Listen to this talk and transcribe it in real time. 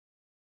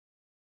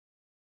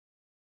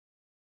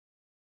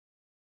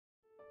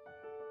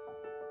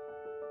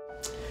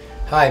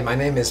Hi, my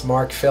name is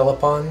Marc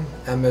Philippon.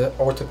 I'm an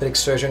orthopedic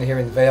surgeon here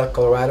in Vail,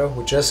 Colorado.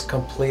 We just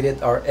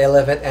completed our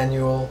 11th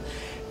annual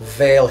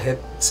Vail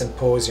Hip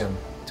Symposium.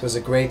 It was a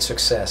great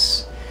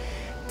success.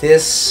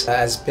 This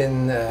has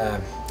been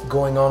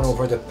going on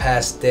over the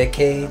past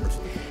decade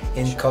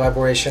in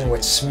collaboration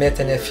with Smith &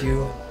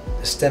 Nephew,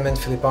 the Steadman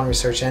Philippon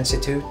Research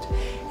Institute,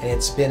 and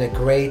it's been a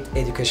great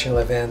educational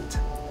event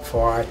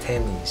for our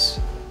attendees.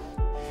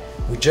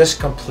 We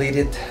just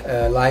completed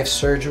live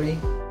surgery.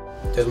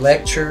 The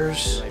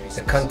lectures,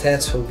 the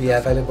contents will be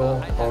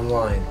available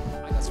online.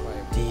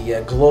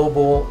 The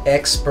global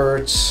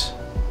experts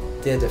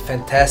did a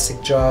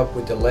fantastic job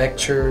with the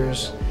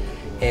lectures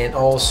and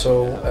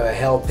also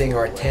helping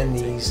our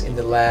attendees in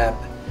the lab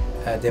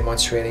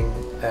demonstrating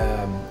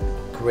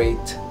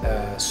great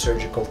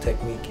surgical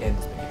technique and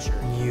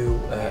new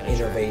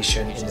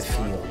innovation in the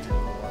field.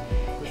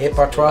 Hip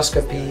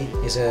arthroscopy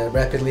is a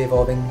rapidly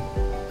evolving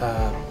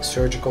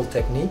surgical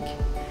technique,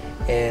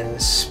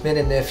 and Smith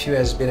 & Nephew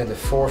has been at the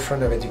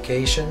forefront of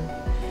education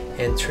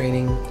and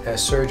training a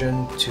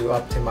surgeon to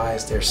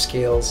optimize their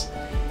skills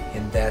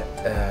in that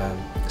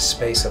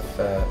space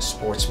of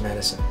sports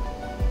medicine.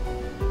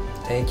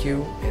 Thank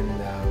you, and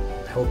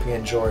I hope you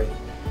enjoy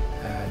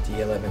the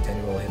 11th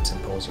Annual Hip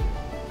Symposium.